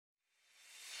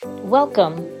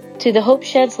Welcome to the Hope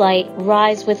Sheds Light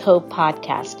Rise with Hope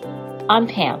podcast. I'm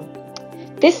Pam.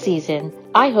 This season,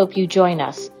 I hope you join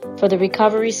us for the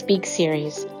Recovery Speak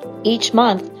series. Each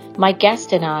month, my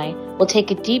guest and I will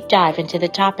take a deep dive into the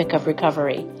topic of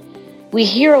recovery. We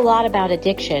hear a lot about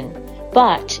addiction,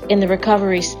 but in the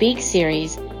Recovery Speak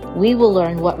series, we will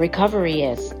learn what recovery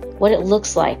is, what it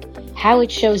looks like, how it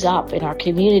shows up in our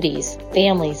communities,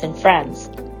 families, and friends.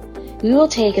 We will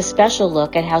take a special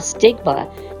look at how stigma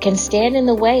can stand in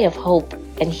the way of hope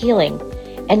and healing,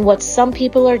 and what some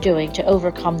people are doing to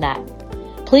overcome that.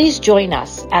 Please join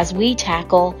us as we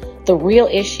tackle the real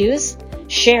issues,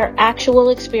 share actual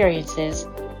experiences,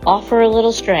 offer a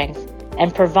little strength,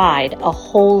 and provide a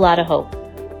whole lot of hope.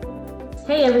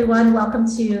 Hey everyone, welcome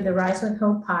to the Rise with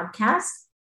Hope podcast.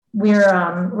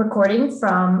 We're recording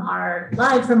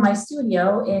live from my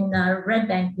studio in Red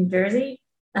Bank, New Jersey.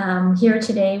 Here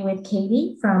today with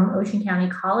Katie from Ocean County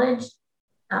College.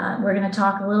 We're going to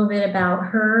talk a little bit about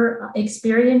her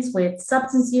experience with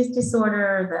substance use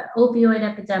disorder, the opioid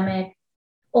epidemic,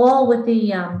 all with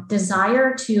the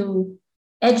desire to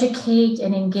educate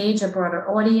and engage a broader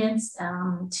audience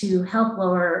to help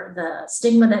lower the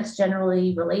stigma that's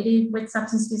generally related with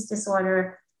substance use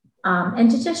disorder,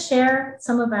 and to just share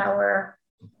some of our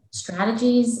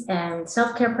strategies and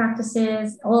self-care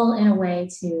practices, all in a way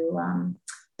to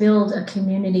build a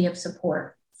community of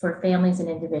support for families and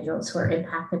individuals who are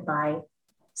impacted by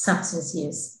substance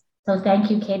use. So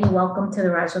thank you, Katie. Welcome to the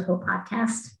Rise with Hope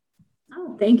podcast.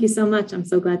 Oh, thank you so much. I'm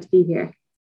so glad to be here.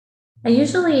 I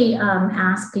usually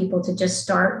ask people to just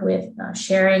start with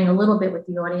sharing a little bit with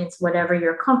the audience, whatever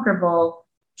you're comfortable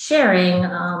sharing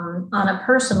on a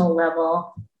personal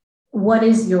level. What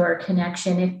is your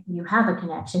connection, if you have a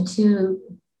connection, to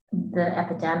the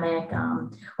epidemic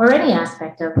or any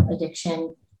aspect of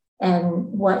addiction, and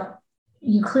what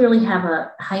you clearly have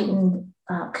a heightened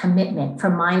commitment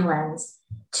from my lens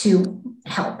to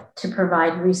help, to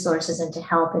provide resources and to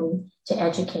help and to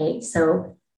educate.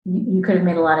 So you could have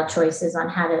made a lot of choices on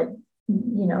how to,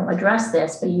 address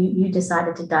this, but you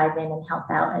decided to dive in and help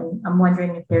out. And I'm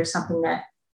wondering if there's something that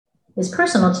is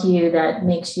personal to you that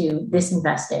makes you this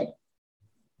invested.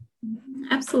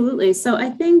 Absolutely. So I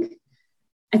think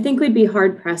we'd be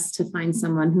hard pressed to find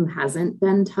someone who hasn't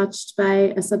been touched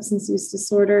by a substance use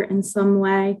disorder in some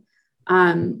way.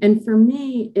 And for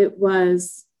me, it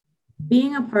was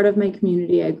being a part of my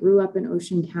community. I grew up in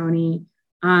Ocean County,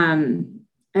 and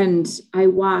I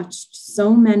watched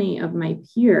so many of my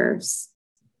peers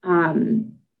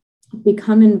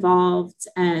become involved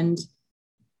and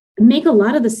make a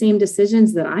lot of the same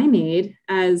decisions that I made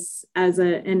as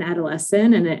an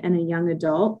adolescent and a young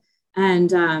adult. And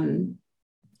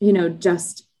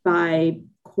just by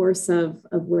course of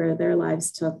where their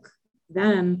lives took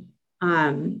them,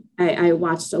 I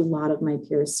watched a lot of my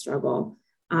peers struggle.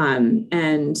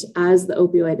 And as the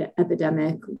opioid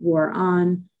epidemic wore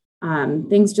on,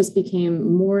 things just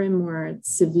became more and more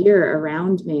severe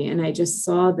around me. And I just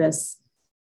saw this,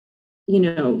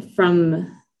 from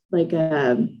like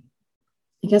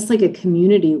a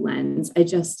community lens. I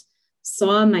just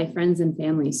saw my friends and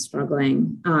family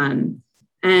struggling.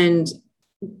 And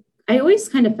I always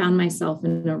kind of found myself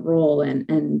in a role.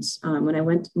 And when I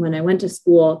went to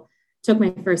school, took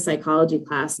my first psychology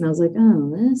class, and I was like,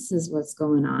 oh, this is what's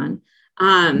going on.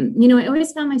 I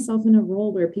always found myself in a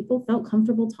role where people felt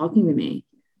comfortable talking to me,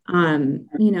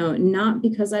 not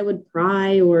because I would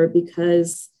pry or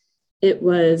because it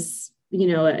was,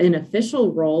 an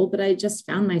official role, but I just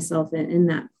found myself in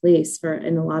that place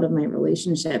in a lot of my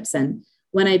relationships. And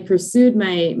when I pursued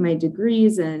my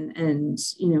degrees and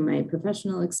my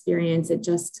professional experience, it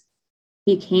just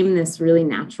became this really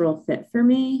natural fit for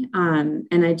me. And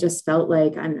I just felt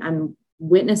like I'm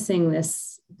witnessing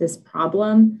this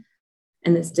problem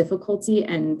and this difficulty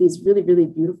and these really, really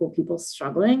beautiful people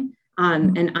struggling.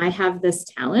 And I have this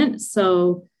talent.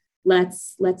 So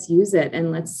let's use it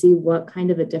and let's see what kind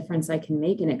of a difference I can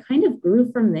make. And it kind of grew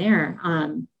from there.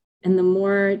 And the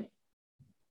more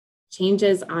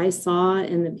changes I saw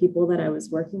in the people that I was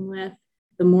working with,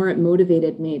 the more it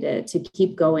motivated me to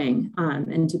keep going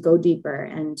and to go deeper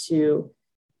and to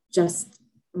just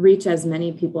reach as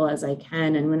many people as I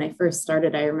can. And when I first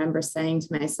started, I remember saying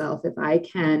to myself, if I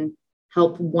can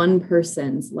help one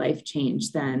person's life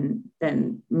change, then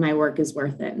my work is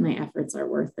worth it. My efforts are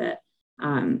worth it.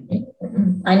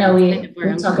 I know we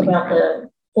talk about the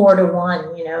 4 to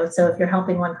 1, so if you're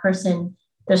helping one person,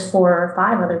 there's 4 or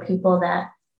 5 other people that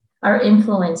are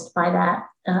influenced by that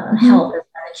help or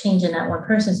that change in that one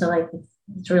person. So like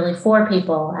it's really 4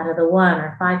 people out of the 1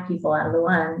 or 5 people out of the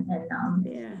 1. And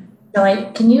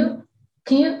so can you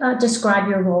Can you describe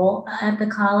your role at the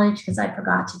college? Because I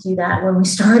forgot to do that when we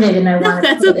started, and I wanted.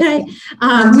 That's okay.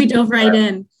 We dove right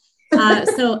in.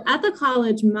 So at the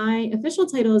college, my official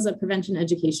title is a prevention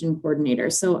education coordinator.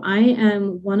 So I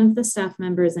am one of the staff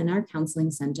members in our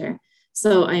counseling center.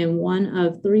 So I am one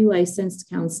of 3 licensed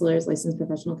counselors, licensed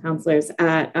professional counselors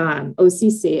at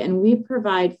OCC, and we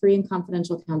provide free and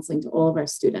confidential counseling to all of our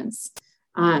students.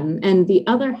 And the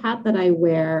other hat that I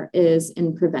wear is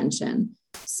in prevention.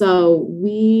 So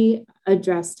we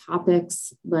address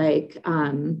topics like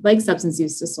substance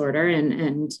use disorder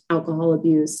and alcohol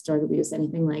abuse, drug abuse,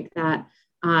 anything like that.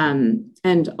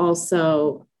 And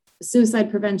also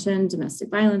suicide prevention, domestic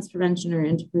violence prevention, or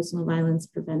interpersonal violence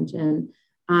prevention,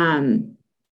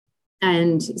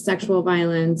 and sexual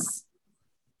violence.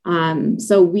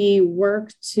 So we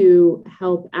work to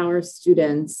help our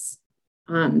students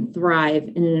thrive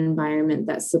in an environment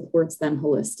that supports them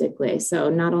holistically. So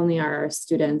not only are our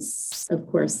students, of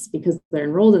course, because they're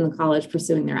enrolled in the college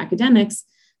pursuing their academics,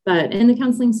 but in the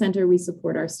counseling center, we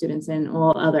support our students in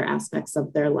all other aspects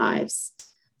of their lives.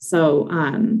 So,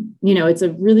 it's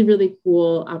a really, really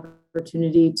cool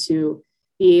opportunity to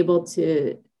be able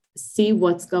to see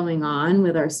what's going on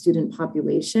with our student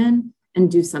population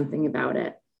and do something about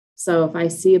it. So if I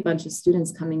see a bunch of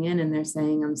students coming in and they're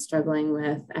saying, I'm struggling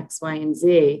with X, Y, and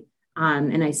Z,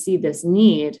 and I see this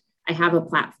need, I have a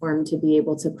platform to be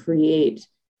able to create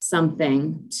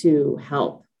something to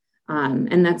help.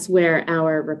 And that's where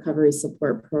our recovery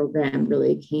support program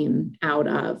really came out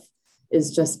of,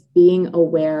 is just being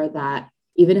aware that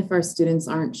even if our students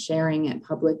aren't sharing it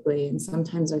publicly, and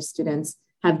sometimes our students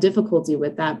have difficulty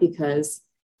with that because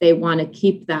they want to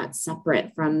keep that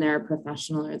separate from their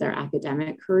professional or their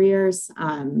academic careers.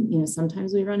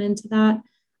 Sometimes we run into that.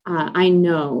 I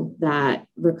know that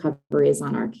recovery is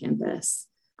on our campus.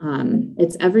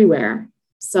 It's everywhere.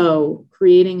 So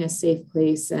creating a safe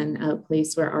place and a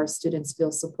place where our students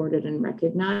feel supported and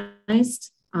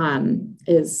recognized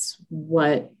is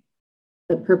what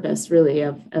the purpose really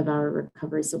of our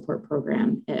recovery support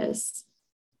program is.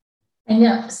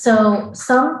 And so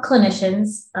some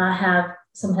clinicians have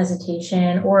some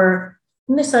hesitation or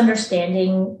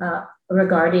misunderstanding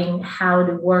regarding how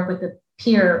to work with a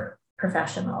peer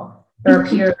professional or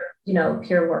peer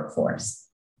workforce.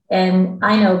 And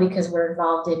I know, because we're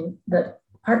involved in the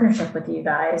partnership with you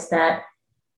guys, that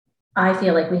I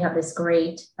feel like we have this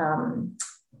great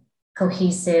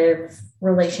cohesive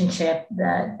relationship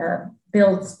that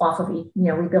builds off of we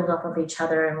build off of each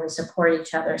other and we support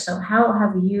each other. So how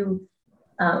have you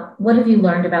what have you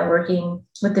learned about working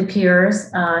with the peers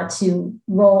to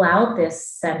roll out this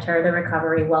center, the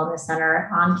Recovery Wellness Center,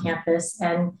 on campus?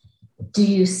 And do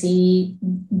you see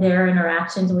their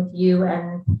interactions with you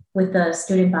and with the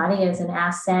student body as an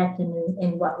asset? And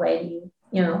in what way do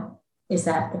you is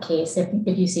that the case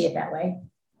if you see it that way?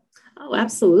 Oh,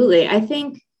 absolutely. I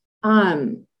think, I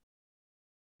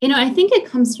think it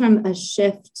comes from a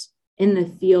shift in the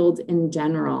field in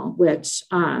general, which,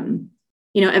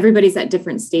 everybody's at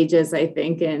different stages, I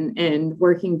think, and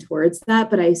working towards that.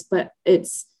 But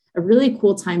it's a really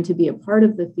cool time to be a part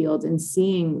of the field and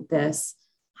seeing this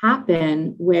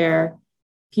happen where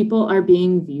people are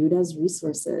being viewed as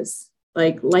resources,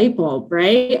 like light bulb,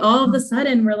 right? All of a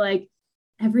sudden, we're like,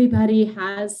 everybody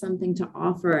has something to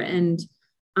offer. And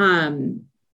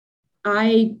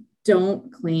I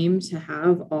don't claim to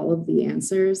have all of the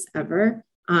answers ever.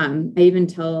 I even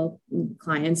tell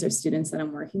clients or students that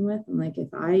I'm working with, I'm like,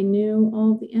 if I knew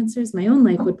all of the answers, my own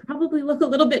life would probably look a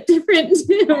little bit different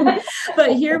too.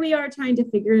 But here we are trying to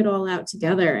figure it all out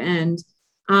together. And,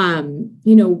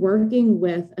 working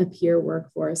with a peer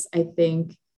workforce, I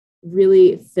think,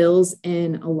 really fills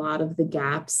in a lot of the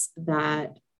gaps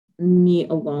that me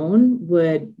alone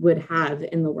would have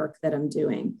in the work that I'm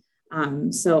doing.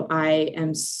 So I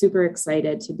am super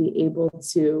excited to be able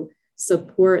to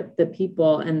support the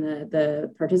people and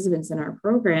the participants in our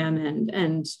program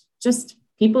and just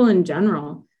people in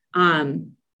general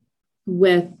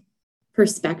with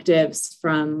perspectives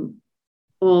from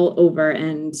all over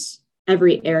and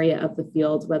every area of the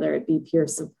field, whether it be peer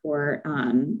support,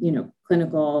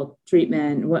 clinical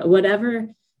treatment, whatever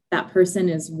that person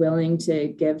is willing to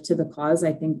give to the cause.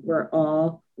 I think we're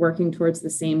all working towards the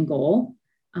same goal.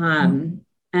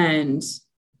 And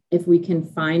if we can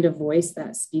find a voice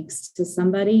that speaks to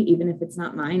somebody, even if it's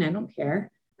not mine, I don't care.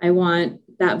 I want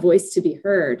that voice to be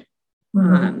heard.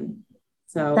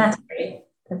 So that's great.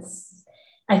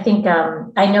 I think,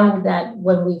 I know that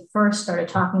when we first started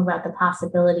talking about the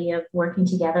possibility of working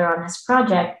together on this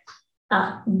project,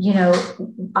 I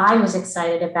was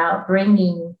excited about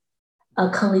bringing a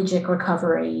collegiate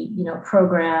recovery,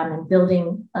 program and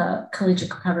building a collegiate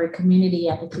recovery community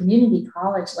at the community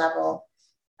college level.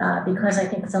 Because I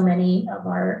think so many of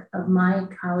my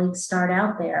colleagues start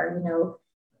out there,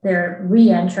 they're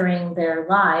re-entering their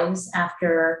lives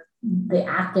after the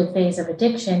active phase of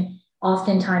addiction.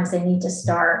 Oftentimes they need to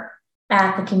start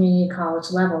at the community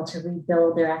college level to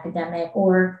rebuild their academic,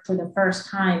 or for the first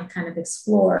time kind of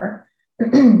explore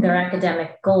their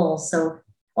academic goals. So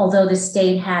although the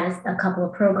state had a couple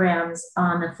of programs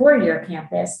on the four-year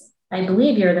campus, I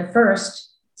believe you're the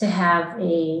first to have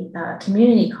a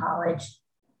community college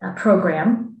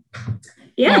program.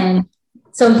 Yeah. And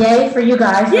so yay for you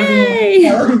guys for being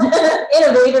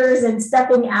innovators and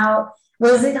stepping out.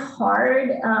 Was it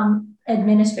hard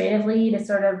administratively to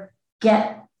sort of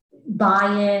get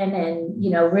buy-in and,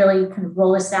 really kind of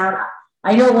roll this out?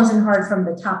 I know it wasn't hard from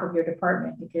the top of your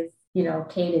department because,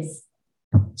 Kate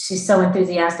she's so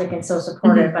enthusiastic and so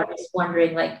supportive. But I'm just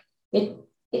wondering,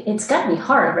 it's got to be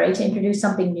hard, right? To introduce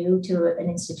something new to an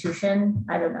institution.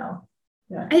 I don't know.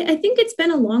 Yeah. I think it's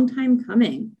been a long time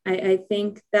coming. I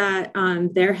think that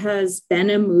there has been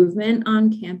a movement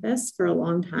on campus for a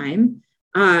long time.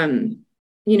 And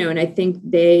I think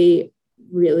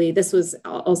this was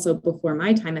also before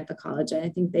my time at the college. I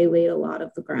think they laid a lot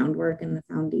of the groundwork and the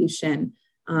foundation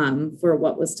for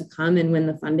what was to come. And when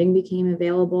the funding became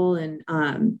available and,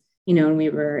 and we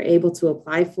were able to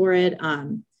apply for it,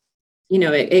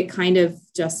 it kind of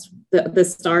just, the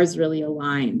stars really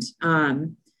aligned.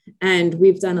 And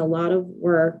we've done a lot of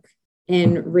work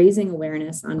in raising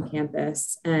awareness on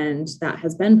campus. And that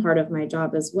has been part of my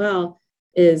job as well,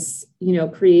 is,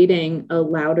 creating a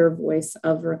louder voice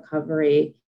of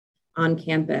recovery on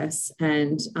campus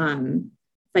and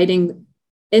fighting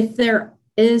if there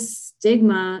is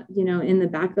stigma, in the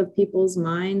back of people's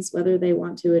minds, whether they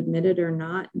want to admit it or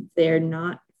not. If they're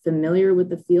not familiar with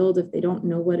the field, if they don't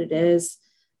know what it is,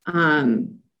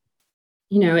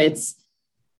 it's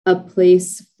a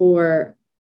place for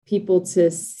people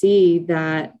to see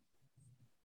that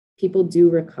people do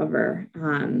recover,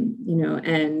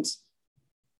 and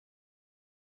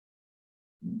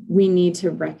we need to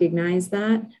recognize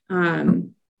that.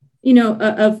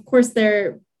 Of course,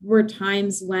 there were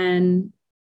times when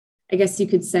I guess you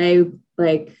could say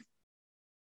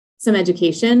some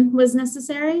education was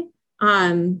necessary,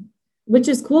 which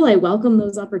is cool. I welcome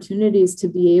those opportunities to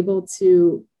be able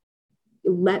to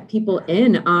let people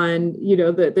in on,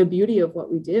 the beauty of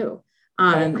what we do,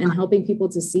 and helping people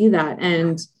to see that.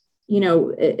 And,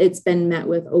 it's been met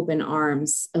with open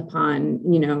arms upon,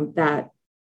 that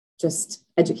just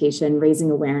education,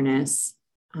 raising awareness,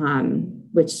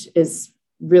 which is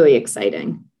really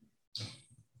exciting.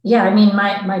 Yeah. I mean,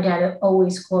 my dad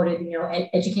always quoted,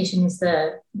 education is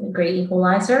the great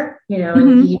equalizer,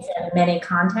 in many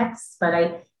contexts, but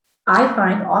I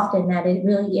find often that it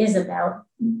really is about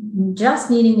just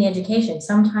needing the education,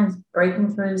 sometimes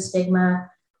breaking through stigma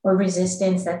or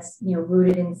resistance that's,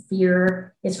 rooted in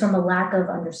fear is from a lack of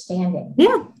understanding.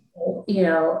 Yeah.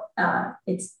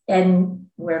 And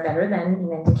we're better than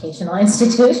an educational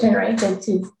institution, right?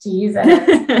 To use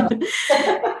that.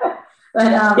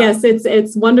 But yes,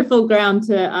 it's wonderful ground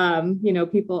to,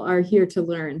 people are here to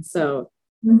learn. So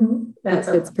that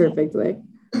fits perfectly.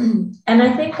 And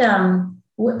I think,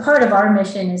 part of our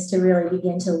mission is to really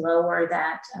begin to lower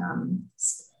that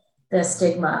the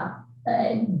stigma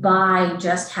by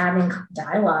just having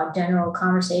dialogue, general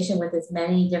conversation with as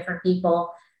many different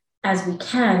people as we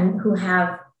can who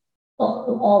have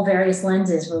all various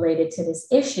lenses related to this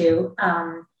issue.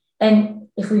 And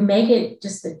if we make it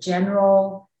just a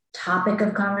general topic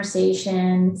of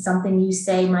conversation, something you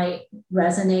say might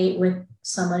resonate with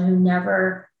someone who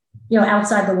never,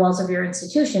 outside the walls of your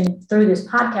institution, through this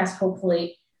podcast,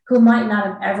 hopefully, who might not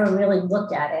have ever really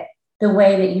looked at it the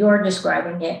way that you're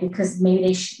describing it, because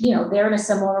maybe they're in a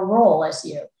similar role as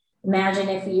you. Imagine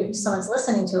if someone's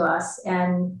listening to us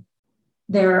and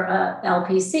they're a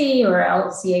LPC or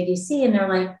LCADC, and they're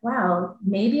like, wow,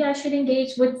 maybe I should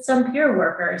engage with some peer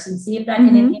workers and see if that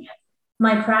can enhance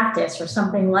my practice or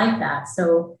something like that.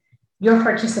 So your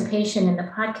participation in the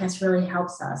podcast really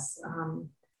helps us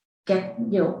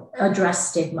address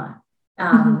stigma.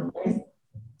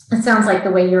 It sounds like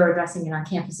the way you're addressing it on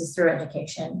campus is through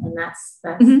education, and that's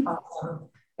awesome.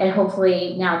 And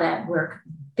hopefully now that we're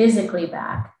physically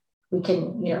back, we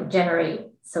can generate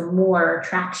some more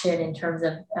traction in terms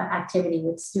of activity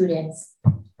with students.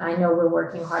 I know we're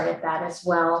working hard at that as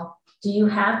well. Do you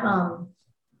have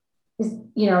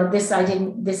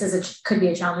could be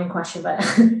a challenging question, but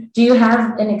do you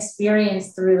have an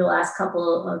experience through the last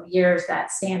couple of years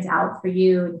that stands out for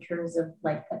you in terms of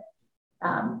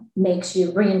makes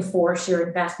you reinforce your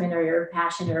investment or your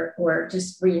passion, or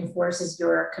just reinforces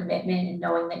your commitment and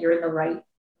knowing that you're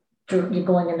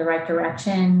going in the right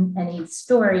direction. Any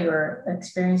story or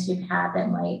experience you've had that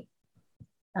might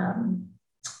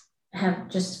have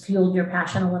just fueled your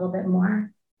passion a little bit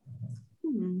more?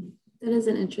 That is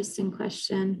an interesting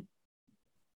question.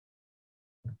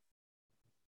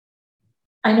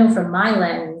 I know from my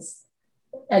lens,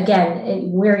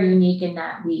 again, we're unique in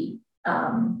that we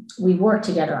worked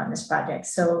together on this project.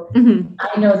 So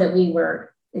I know that we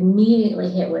were immediately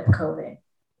hit with COVID.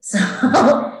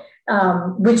 So,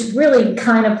 which really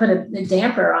kind of put a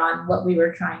damper on what we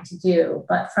were trying to do.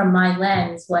 But from my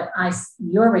lens,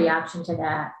 your reaction to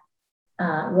that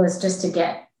was just to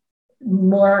get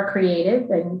more creative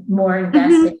and more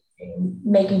invested in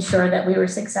making sure that we were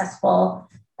successful,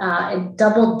 and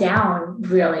doubled down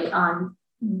really on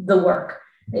the work.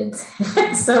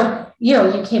 So,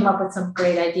 you came up with some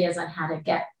great ideas on how to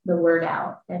get the word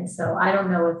out. And so I don't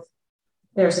know if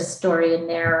there's a story in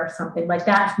there or something like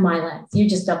that from my lens. You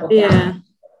just doubled down.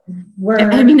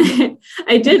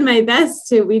 I did my best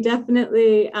to. We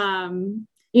definitely,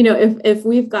 if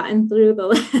we've gotten through the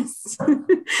last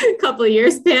couple of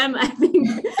years, Pam, I think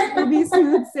we'll be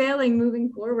smooth sailing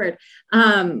moving forward.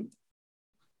 I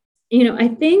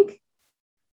think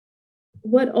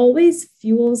what always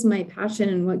fuels my passion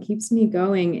and what keeps me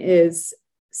going is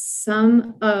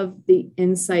some of the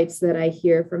insights that I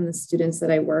hear from the students that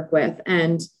I work with.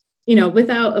 And,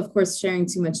 without, of course, sharing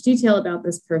too much detail about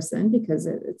this person, because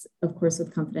it's, of course,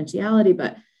 with confidentiality,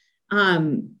 but,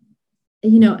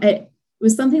 it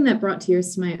was something that brought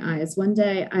tears to my eyes. One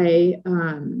day it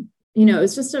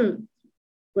was just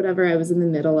whatever I was in the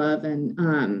middle of. And,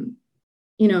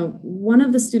 one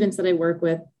of the students that I work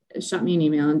with shot me an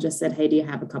email and just said, "Hey, do you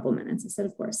have a couple minutes?" I said,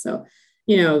 "Of course." So,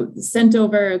 sent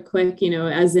over a quick,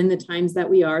 as in the times that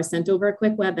we are, sent over a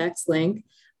quick WebEx link.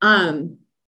 And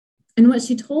what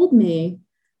she told me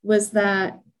was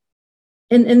that,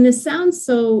 and this sounds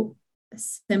so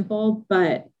simple,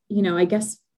 but, I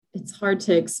guess it's hard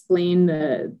to explain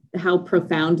how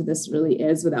profound this really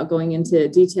is without going into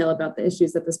detail about the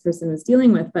issues that this person was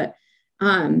dealing with. But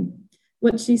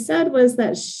what she said was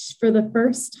that for the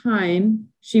first time,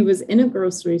 she was in a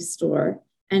grocery store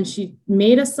and she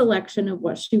made a selection of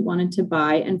what she wanted to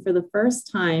buy. And for the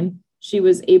first time, she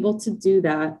was able to do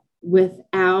that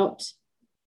without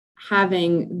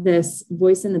having this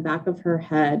voice in the back of her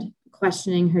head,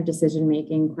 questioning her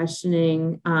decision-making,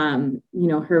 questioning,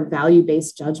 her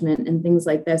value-based judgment and things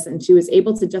like this. And she was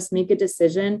able to just make a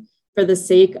decision for the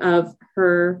sake of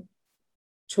her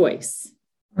choice.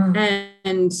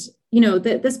 And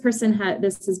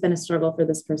this has been a struggle for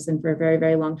this person for a very,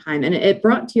 very long time. And it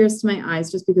brought tears to my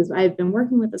eyes just because I've been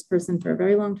working with this person for a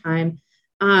very long time.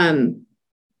 And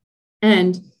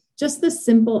just the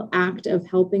simple act of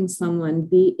helping someone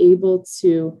be able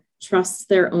to trust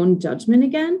their own judgment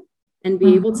again and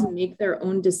be able to make their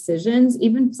own decisions,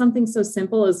 even something so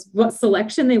simple as what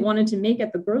selection they wanted to make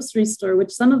at the grocery store,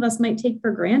 which some of us might take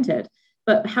for granted,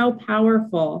 but how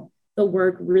powerful the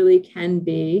work really can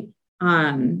be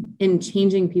in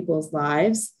changing people's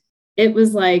lives. It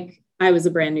was like I was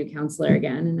a brand new counselor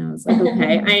again. And I was like,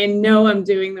 okay, I know I'm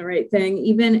doing the right thing,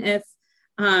 even if,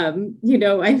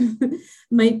 I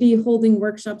might be holding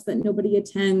workshops that nobody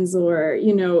attends, or,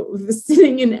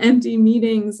 sitting in empty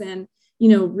meetings and,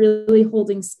 really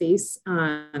holding space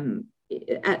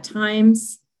at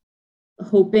times,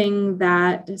 hoping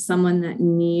that someone that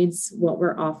needs what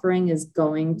we're offering is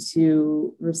going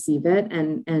to receive it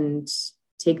and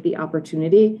take the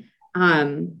opportunity.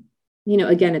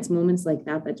 Again, it's moments like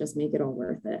that just make it all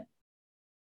worth it.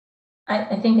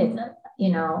 I think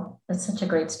it's such a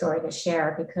great story to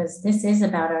share, because this is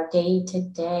about our day to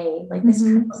day, like this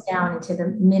trickles down into the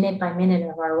minute by minute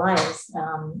of our lives.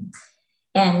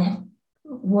 And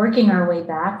working our way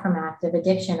back from active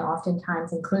addiction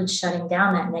oftentimes includes shutting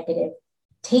down that negative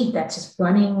tape that's just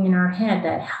running in our head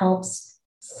that helps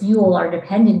fuel our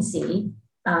dependency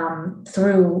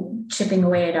through chipping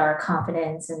away at our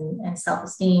confidence and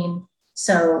self-esteem.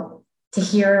 So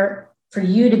for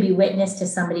you to be witness to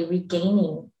somebody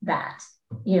regaining that,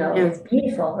 it's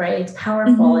beautiful, right? It's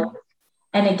powerful.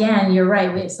 And again, you're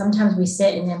right. Sometimes we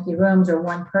sit in empty rooms or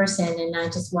one person, and I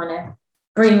just want to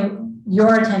bring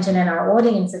your attention and our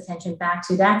audience attention back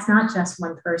to that's not just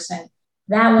one person.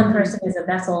 That one person is a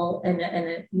vessel and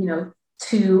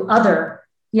to other,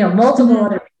 multiple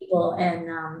other people. And,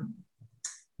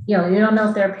 you don't know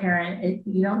if they're a parent,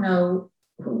 you don't know,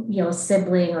 a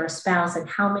sibling or a spouse, and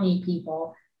how many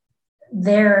people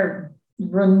their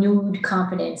renewed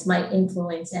confidence might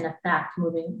influence and affect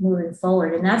moving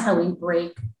forward. And that's how we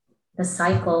break the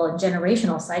cycle and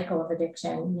generational cycle of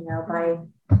addiction,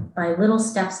 by little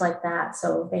steps like that.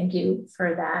 So thank you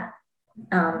for that.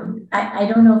 I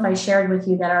don't know if I shared with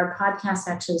you that our podcast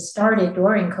actually started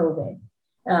during COVID.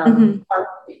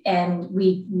 And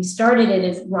we started it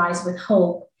as Rise with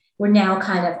Hope. We're now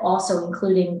kind of also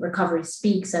including Recovery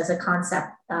Speaks as a concept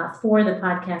for the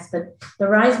podcast. But the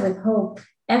Rise with Hope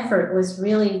effort was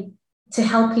really to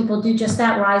help people do just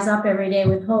that, rise up every day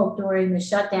with hope during the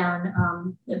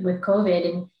shutdown with COVID.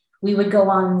 And we would go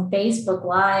on Facebook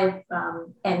Live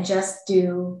and just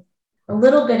do a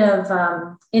little bit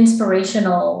of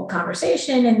inspirational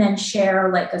conversation and then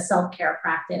share like a self-care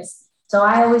practice. So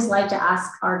I always like to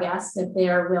ask our guests if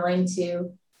they're willing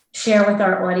to share with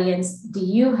our audience, do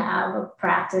you have a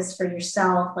practice for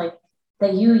yourself, like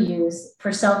that you use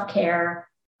for self-care,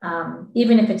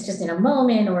 even if it's just in a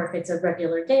moment or if it's a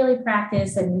regular daily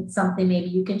practice, and something maybe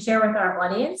you can share with our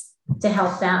audience to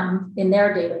help them in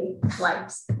their daily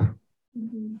lives?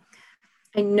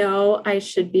 I know I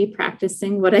should be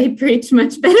practicing what I preach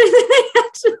much better than I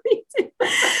actually do.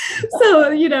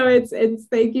 So, it's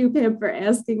thank you, Pam, for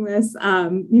asking this,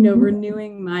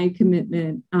 renewing my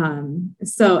commitment.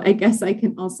 So I guess I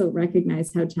can also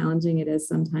recognize how challenging it is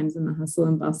sometimes in the hustle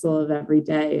and bustle of every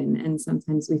day. And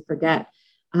sometimes we forget.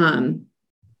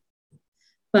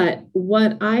 But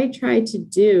what I try to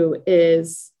do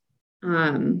is,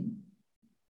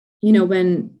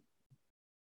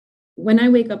 when I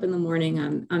wake up in the morning,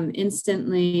 I'm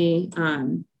instantly,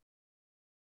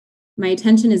 my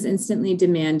attention is instantly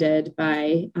demanded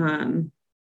by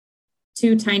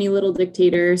two tiny little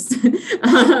dictators,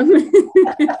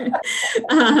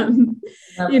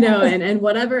 and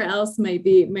whatever else might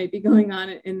be going on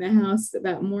in the house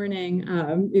that morning.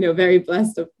 Very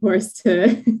blessed, of course,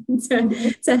 to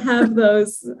have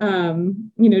those,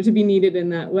 to be needed in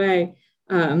that way.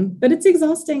 But it's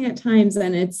exhausting at times,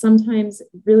 and it's sometimes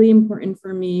really important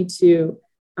for me to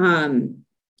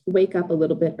wake up a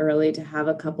little bit early to have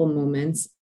a couple moments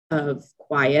of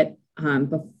quiet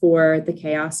before the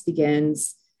chaos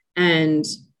begins, and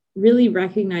really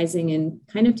recognizing and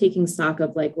kind of taking stock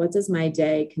of like, what does my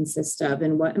day consist of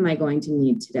and what am I going to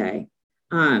need today?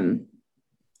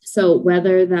 So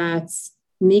whether that's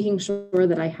making sure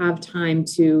that I have time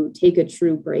to take a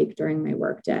true break during my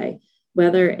workday,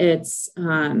 whether it's,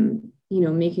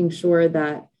 making sure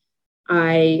that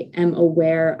I am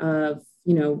aware of,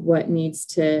 what needs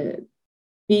to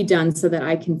be done so that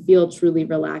I can feel truly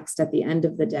relaxed at the end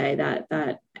of the day,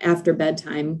 that after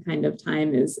bedtime kind of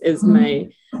time is my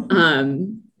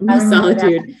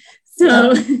solitude.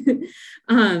 So,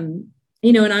 and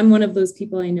I'm one of those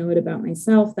people, I know it about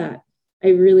myself, that I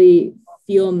really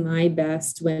feel my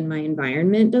best when my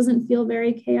environment doesn't feel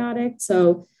very chaotic.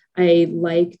 So I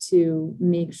like to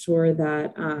make sure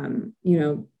that,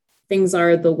 things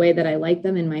are the way that I like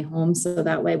them in my home. So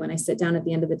that way, when I sit down at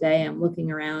the end of the day, I'm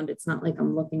looking around. It's not like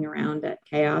I'm looking around at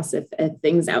chaos. If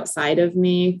things outside of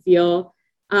me feel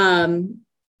messy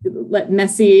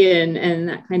and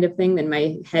that kind of thing, then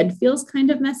my head feels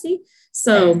kind of messy.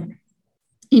 So,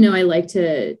 I like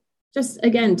to just,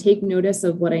 again, take notice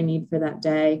of what I need for that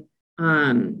day,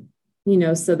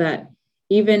 so that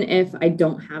even if I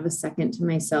don't have a second to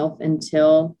myself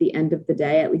until the end of the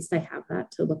day, at least I have that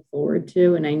to look forward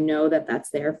to. And I know that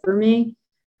that's there for me.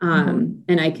 And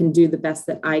I can do the best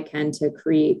that I can to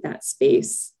create that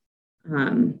space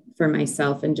for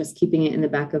myself, and just keeping it in the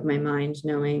back of my mind,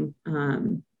 knowing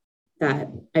that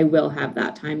I will have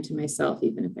that time to myself,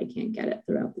 even if I can't get it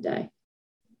throughout the day.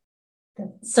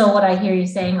 So what I hear you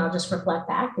saying, I'll just reflect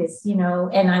back, is,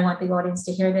 and I want the audience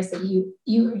to hear this, that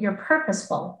you're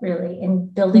purposeful really in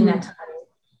building that time.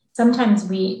 Sometimes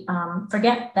we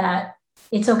forget that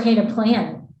it's okay to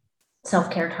plan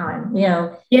self-care time,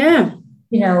 Yeah.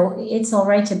 It's all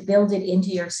right to build it into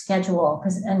your schedule,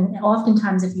 and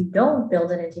oftentimes if you don't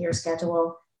build it into your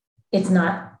schedule, it's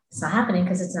not happening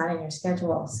because it's not in your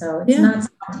schedule. So it's not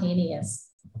spontaneous.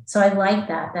 So I like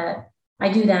that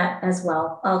I do that as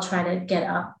well. I'll try to get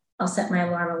up. I'll set my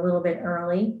alarm a little bit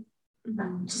early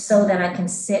so that I can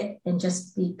sit and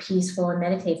just be peaceful and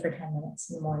meditate for 10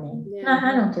 minutes in the morning. Yeah.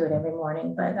 I don't do it every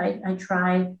morning, but I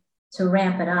try to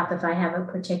ramp it up. If I have a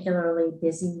particularly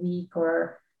busy week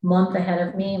or month ahead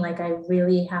of me, like I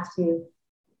really have to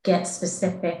get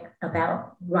specific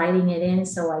about writing it in,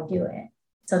 so I do it.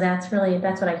 So that's what I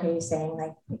hear you saying,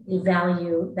 like you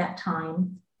value that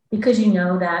time, because you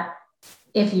know that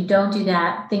if you don't do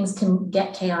that, things can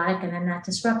get chaotic, and then that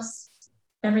disrupts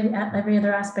every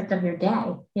other aspect of your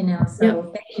day,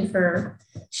 So Thank you for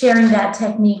sharing that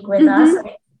technique with us.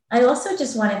 I also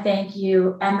just want to thank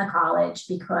you and the college,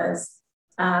 because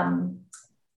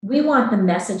we want the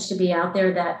message to be out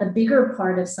there that the bigger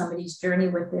part of somebody's journey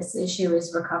with this issue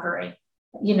is recovery.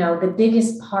 The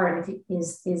biggest part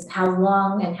is how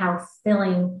long and how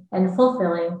filling and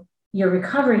fulfilling your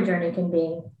recovery journey can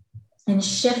be, and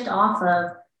shift off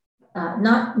of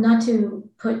not to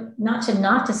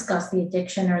discuss the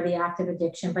addiction or the active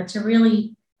addiction, but to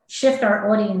really shift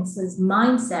our audience's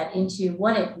mindset into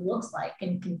what it looks like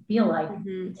and can feel like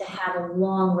to have a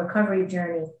long recovery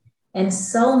journey. And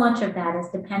so much of that is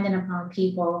dependent upon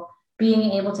people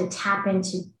being able to tap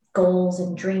into goals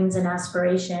and dreams and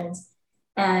aspirations.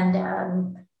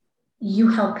 And you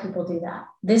help people do that.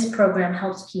 This program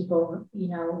helps people,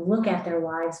 look at their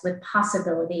lives with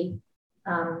possibility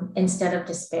instead of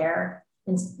despair.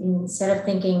 Instead of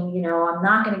thinking, I'm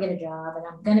not going to get a job and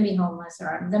I'm going to be homeless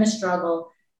or I'm going to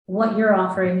struggle. What you're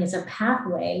offering is a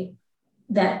pathway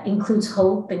that includes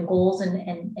hope and goals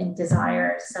and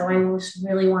desires. So I just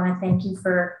really want to thank you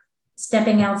for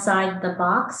stepping outside the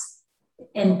box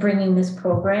and bringing this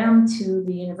program to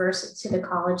the university, to the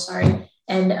college,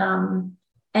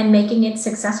 and making it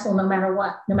successful no matter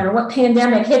what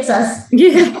pandemic hits us.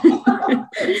 Yeah.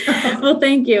 Well,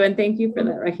 thank you. And thank you for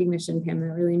that recognition, Pam.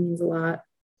 That really means a lot.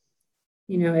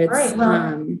 It's right,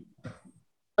 well,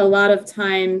 a lot of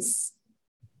times,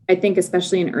 I think,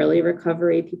 especially in early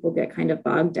recovery, people get kind of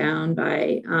bogged down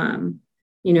by,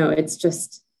 it's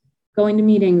just going to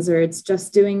meetings, or it's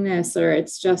just doing this, or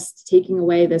it's just taking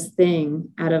away this thing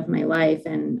out of my life.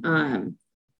 And,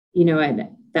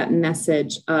 that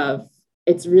message of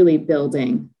it's really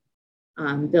building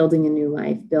a new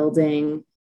life, building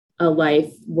a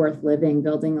life worth living,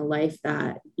 building a life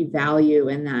that you value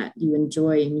and that you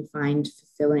enjoy and you find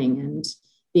fulfilling, and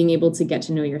being able to get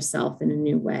to know yourself in a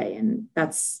new way. And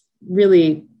that's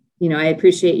really, I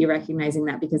appreciate you recognizing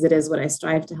that, because it is what I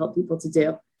strive to help people to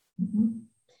do. Mm-hmm.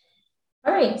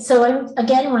 All right. So I,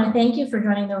 again, want to thank you for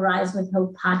joining the Rise with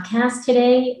Hope podcast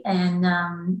today, and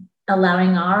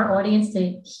allowing our audience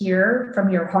to hear from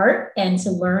your heart and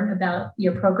to learn about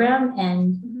your program.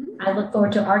 And I look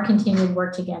forward to our continued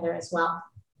work together as well.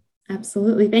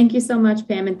 Absolutely. Thank you so much,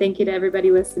 Pam. And thank you to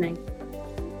everybody listening.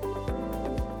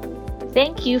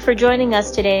 Thank you for joining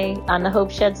us today on the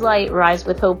Hope Sheds Light Rise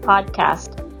with Hope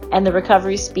podcast and the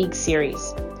Recovery Speaks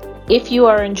series. If you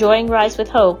are enjoying Rise with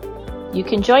Hope, you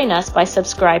can join us by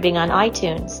subscribing on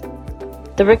iTunes.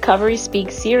 The Recovery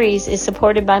Speaks series is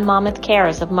supported by Monmouth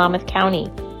Cares of Monmouth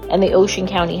County and the Ocean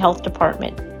County Health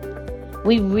Department.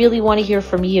 We really want to hear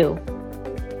from you.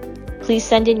 Please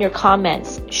send in your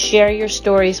comments, share your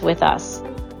stories with us.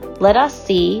 Let us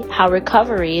see how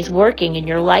recovery is working in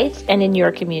your life and in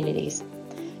your communities.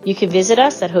 You can visit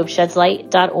us at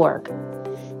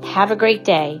hopeshedslight.org. Have a great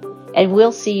day, and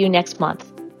we'll see you next month.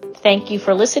 Thank you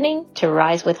for listening to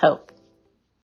Rise with Hope.